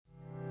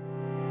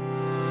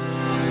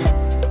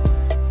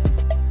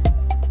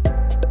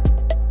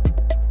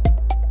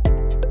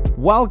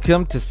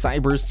Welcome to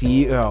Cyber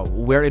CEO,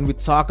 wherein we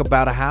talk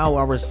about how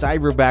our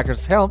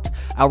cyberbackers helped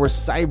our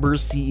cyber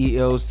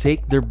CEOs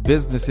take their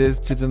businesses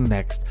to the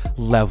next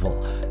level.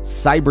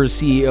 Cyber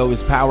CEO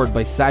is powered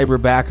by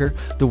Cyberbacker,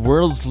 the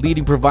world's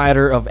leading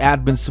provider of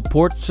admin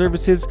support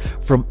services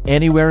from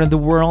anywhere in the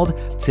world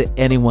to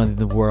anyone in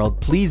the world.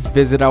 Please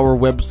visit our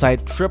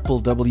website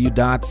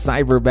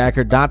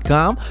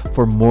www.cyberbacker.com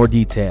for more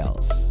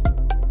details.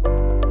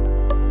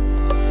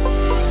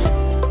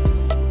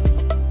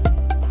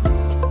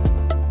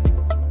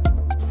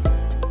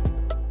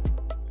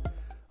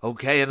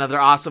 Okay, another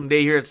awesome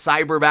day here at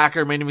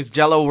Cyberbacker. My name is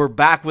Jello. We're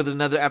back with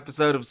another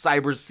episode of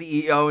Cyber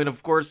CEO. And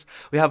of course,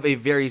 we have a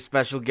very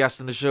special guest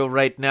on the show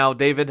right now.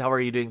 David, how are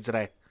you doing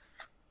today?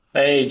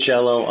 Hey,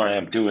 Jello. I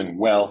am doing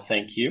well.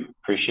 Thank you.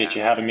 Appreciate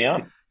you having me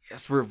on.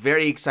 Yes, we're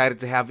very excited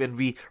to have you, and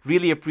we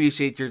really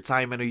appreciate your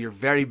time. I know you're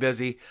very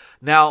busy.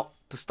 Now,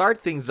 to start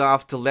things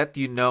off, to let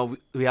you know,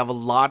 we have a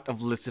lot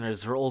of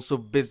listeners who are also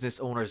business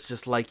owners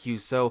just like you,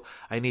 so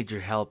I need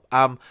your help.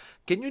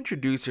 Can you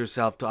introduce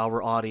yourself to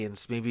our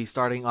audience, maybe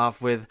starting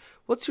off with,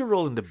 what's your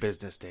role in the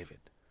business, David?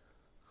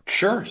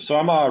 Sure. So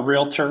I'm a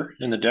realtor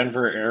in the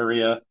Denver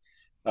area,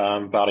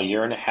 about a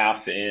year and a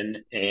half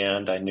in,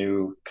 and I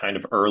knew kind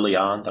of early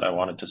on that I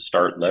wanted to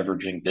start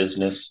leveraging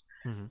business.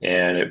 Mm-hmm.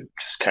 And it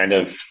just kind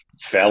of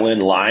fell in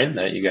line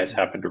that you guys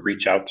happened to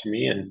reach out to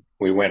me, and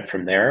we went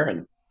from there,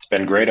 and it's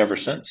been great ever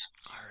since.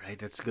 All right,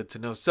 that's good to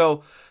know.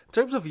 So, in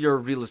terms of your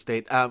real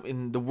estate,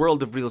 in the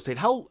world of real estate,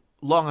 how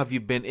long have you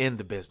been in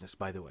the business,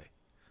 by the way?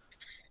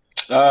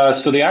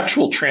 So the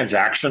actual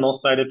transactional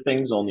side of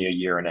things, only a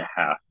year and a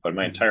half, but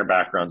my Mm-hmm. entire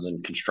background's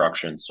in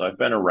construction. So I've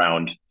been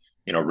around,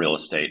 real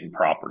estate and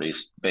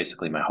properties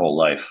basically my whole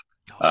life.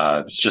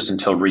 Okay. It's just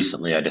until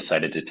recently I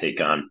decided to take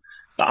on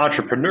the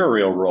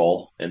entrepreneurial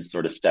role and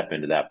sort of step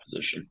into that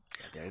position.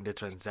 Yeah, they're in the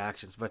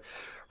transactions, but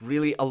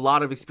really a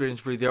lot of experience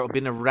for you there,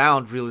 been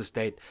around real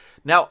estate.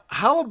 Now,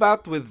 how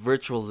about with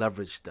virtual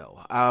leverage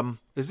though?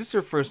 Is this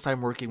your first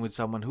time working with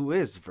someone who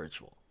is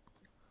virtual?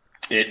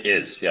 It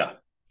is, yeah.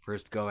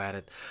 First go at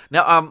it.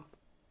 Now,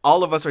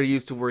 all of us are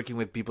used to working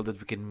with people that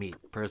we can meet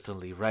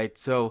personally, right?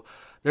 So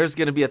there's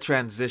gonna be a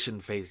transition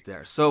phase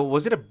there. So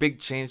was it a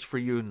big change for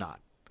you or not?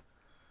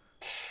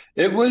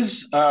 It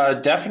was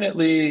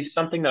definitely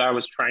something that I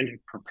was trying to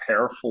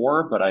prepare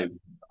for, but I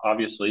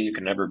obviously you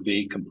can never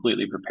be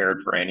completely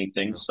prepared for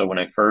anything. True. So when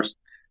I first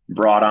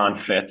brought on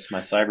Fitz, my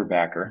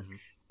cyberbacker,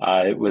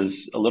 Hmm. it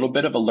was a little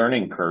bit of a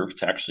learning curve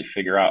to actually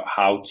figure out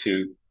how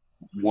to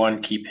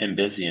one keep him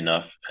busy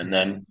enough and Hmm.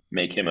 then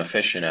make him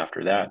efficient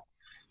after that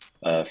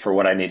for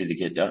what I needed to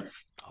get done.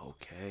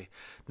 Okay.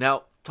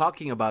 Now,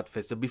 talking about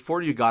Fitz, so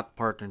before you got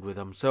partnered with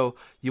him, so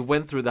you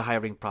went through the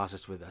hiring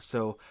process with us.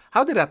 So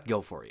how did that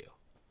go for you?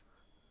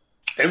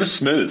 It was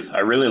smooth. I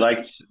really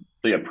liked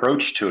the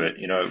approach to it.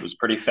 It was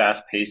pretty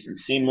fast paced and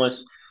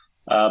seamless,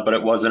 but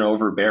it wasn't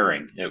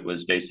overbearing. It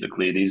was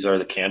basically these are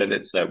the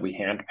candidates that we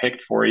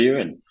handpicked for you,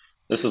 and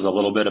this is a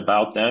little bit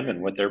about them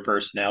and what their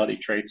personality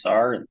traits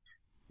are, and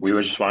we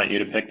would just want you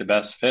to pick the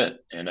best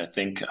fit. And I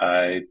think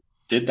I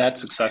did that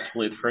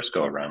successfully the first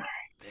go around.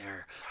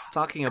 There.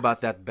 Talking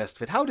about that best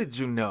fit, how did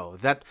you know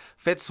that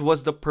Fitz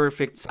was the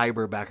perfect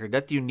cyberbacker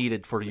that you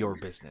needed for your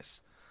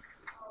business?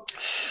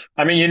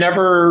 I mean, you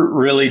never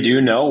really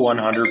do know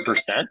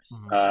 100%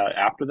 Hmm.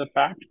 after the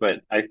fact,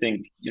 but I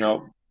think,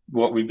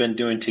 what we've been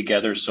doing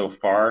together so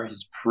far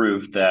has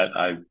proved that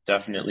I've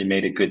definitely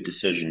made a good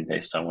decision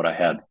based on what I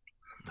had.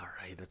 All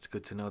right, that's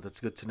good to know. That's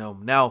good to know.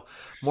 Now,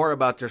 more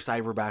about your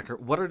cyberbacker.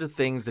 What are the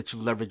things that you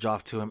leverage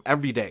off to him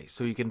every day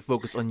so you can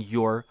focus on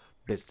your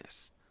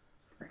business?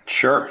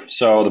 Sure.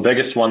 So the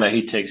biggest one that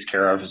he takes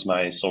care of is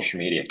my social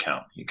media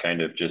account. He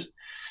kind of just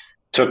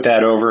took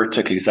that over,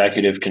 took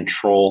executive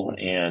control,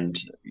 Hmm. and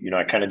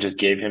I kind of just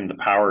gave him the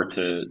power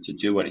to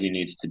do what he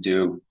needs to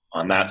do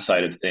on that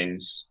side of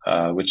things,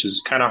 which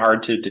is kind of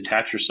hard to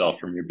detach yourself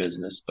from your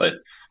business. But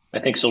I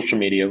think social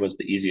media was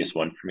the easiest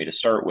one for me to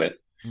start with.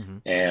 Hmm.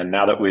 And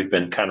now that we've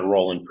been kind of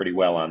rolling pretty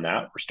well on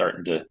that, we're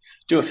starting to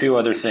do a few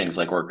other things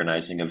like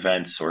organizing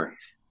events or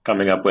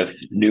coming up with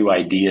new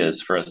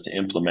ideas for us to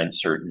implement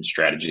certain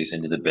strategies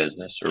into the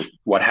business or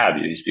what have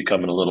you. He's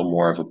becoming a little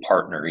more of a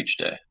partner each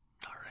day.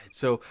 All right.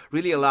 So,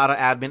 really a lot of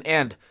admin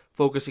and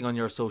focusing on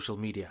your social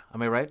media.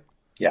 Am I right?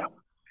 Yeah,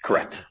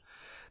 correct. Okay.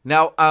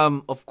 Now,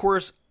 of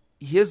course,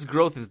 his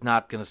growth is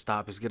not going to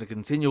stop. He's going to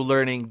continue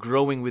learning,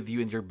 growing with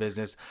you in your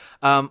business.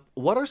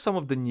 What are some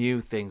of the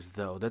new things,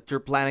 though, that you're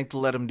planning to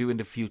let him do in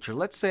the future?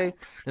 Let's say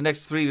the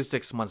next 3 to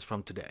 6 months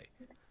from today.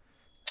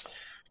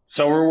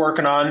 So we're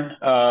working on,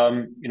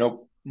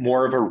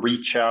 more of a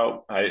reach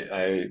out.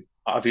 I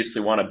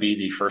obviously want to be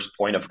the first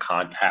point of Of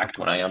contact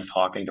when I course. am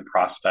talking to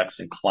prospects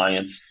and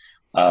clients,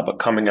 but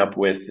coming up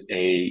with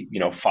a,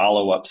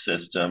 follow up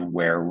system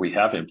where we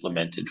have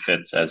implemented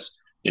Fits as,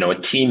 a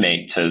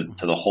teammate to Mhm.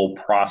 the whole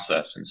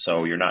process. And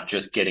so you're not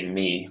just getting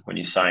me when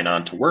you sign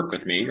on to work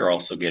with me, you're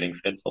also getting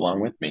Fits along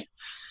with me.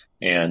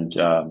 And,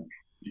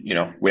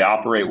 we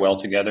operate well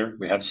together.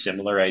 We have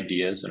similar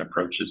ideas and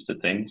approaches to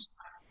things,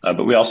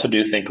 but we also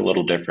do think a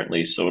little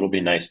differently. So it'll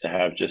be nice to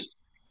have just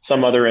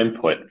some other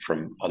input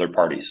from other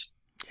parties.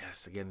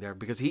 Yes, again there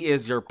because he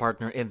is your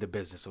partner in the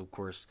business, of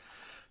course.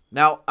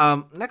 Now,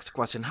 next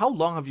question: how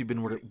long have you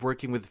been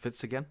working with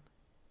Fitz again?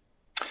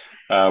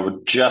 We're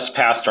just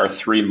past our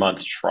 3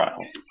 month trial.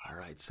 All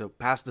right, so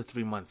past the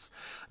 3 months.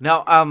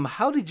 Now,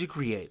 how did you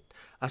create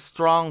a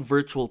strong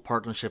virtual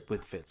partnership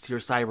with Fitz, your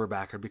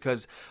cyberbacker?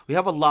 Because we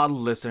have a lot of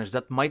listeners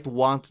that might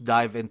want to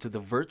dive into the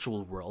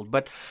virtual world,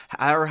 but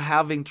are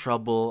having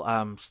trouble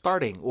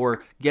starting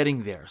or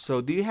getting there.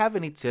 So, do you have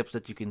any tips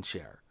that you can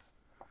share?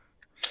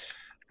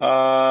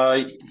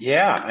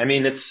 Yeah, I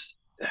mean,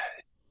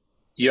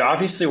 you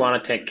obviously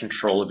want to take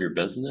control of your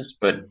business,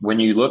 but when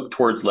you look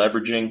towards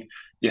leveraging,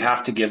 you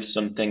have to give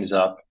some things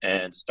up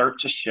and start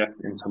to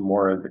shift into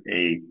more of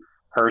a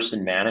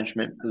person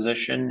management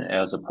position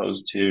as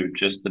opposed to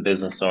just the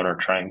business owner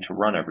trying to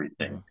run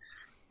everything.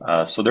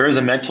 Mhm, So there is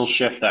a mental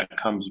shift that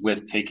comes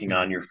with taking mhm.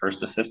 on your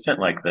first assistant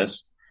like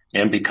this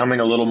and becoming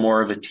a little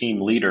more of a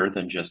team leader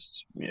than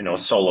just, a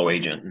solo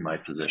agent in my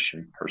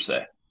position per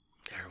se.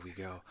 There we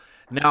go.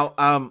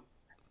 Now,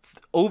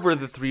 over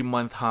the 3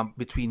 month hump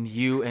between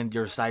you and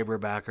your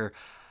cyberbacker,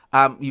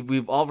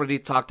 we've already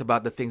talked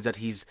about the things that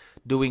he's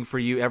doing for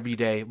you every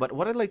day. But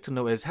what I'd like to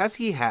know is, has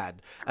he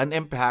had an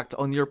impact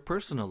on your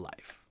personal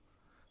life?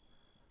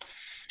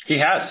 He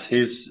has.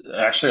 He's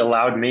actually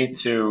allowed me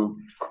to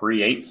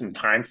create some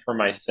time for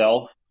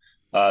myself,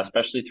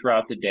 especially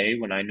throughout the day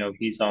when I know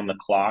he's on the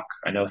clock.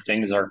 I know Mhm,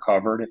 things are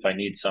covered. If I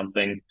need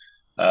something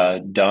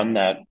done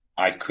that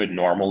I could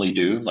normally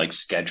do, like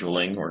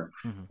scheduling or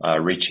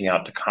mhm, reaching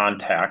out to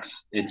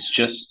contacts, it's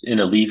just an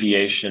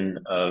alleviation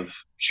of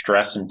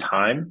stress and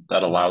time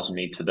that mhm, allows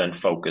me to then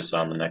focus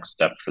on the next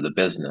step for the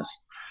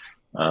business.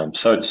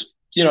 So it's,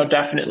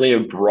 definitely a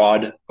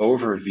broad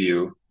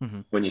overview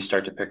mhm. when you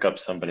start to pick up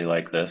somebody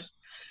like this.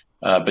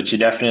 But you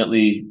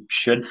definitely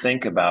should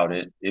think about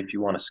it if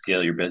you want to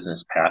scale your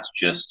business past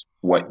just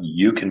what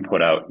you can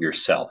put out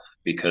yourself,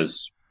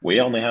 because we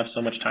only have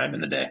so much time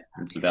in the day.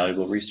 It's a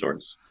valuable Yes,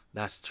 resource.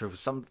 that's true.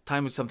 Some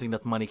time is something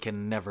that money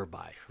can never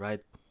buy,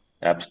 right?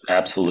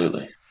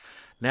 Absolutely. Yes.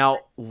 Now,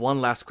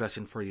 one last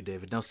question for you,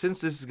 David. Now,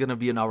 since this is going to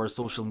be on our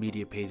social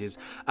media pages,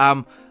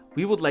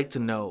 we would like to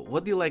know,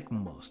 what do you like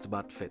most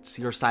about Fitz,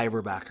 your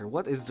cyberbacker?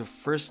 What is the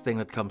first thing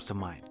that comes to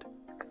mind?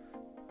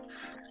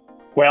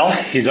 Well,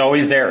 he's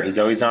always there. He's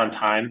always on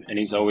time and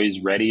he's always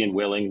ready and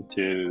willing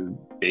to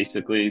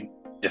basically,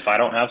 if I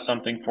don't have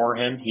something for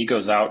him, he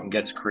goes out and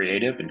gets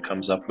creative and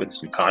comes up with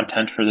some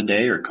content for the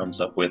day or comes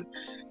up with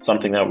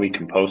something that we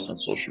can post on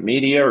social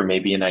media or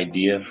maybe an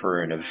idea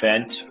for an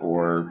event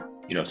or,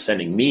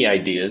 sending me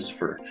ideas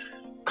for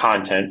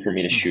content for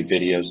me to shoot Mhm.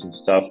 videos and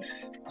stuff.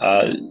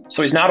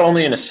 So he's not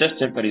only an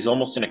assistant, but he's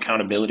almost an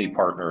accountability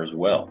partner as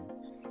well.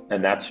 Mhm.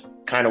 And that's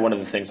kind of one of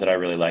the things that I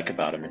really like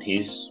about him. And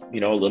he's,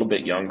 a little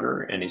bit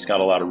younger and he's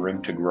got a lot of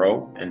room to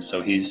grow. And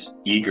so he's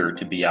eager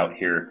to be out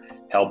here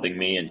helping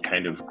me and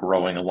kind of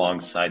growing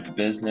alongside the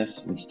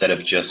business instead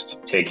of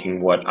just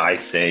taking what I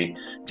say,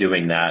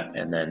 doing that,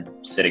 and then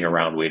sitting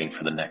around waiting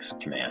for the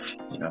next command.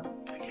 Again,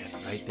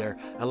 right there.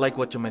 I like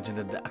what you mentioned,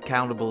 the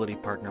accountability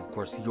partner, of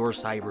course, your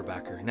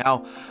cyberbacker.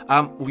 Now,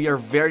 we are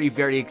very,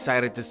 very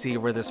excited to see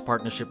where this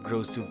partnership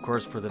grows to, of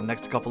course, for the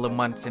next couple of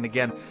months. And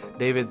again,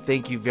 David,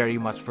 thank you very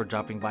much for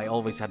dropping by.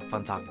 Always had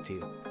fun talking to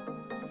you.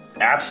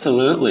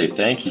 Absolutely.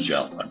 Thank you,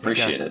 Joe. I Take care.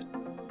 appreciate it.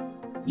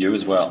 You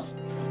as well.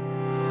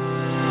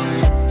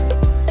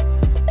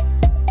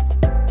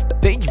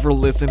 Thank you for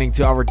listening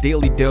to our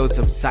daily dose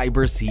of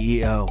Cyber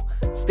CEO.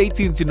 Stay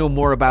tuned to know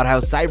more about how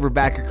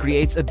Cyberbacker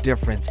creates a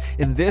difference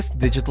in this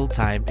digital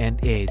time and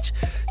age.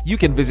 You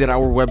can visit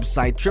our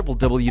website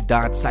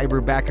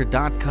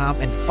www.cyberbacker.com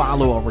and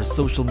follow our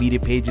social media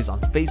pages on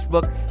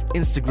Facebook,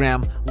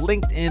 Instagram,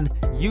 LinkedIn,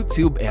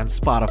 YouTube, and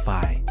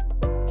Spotify.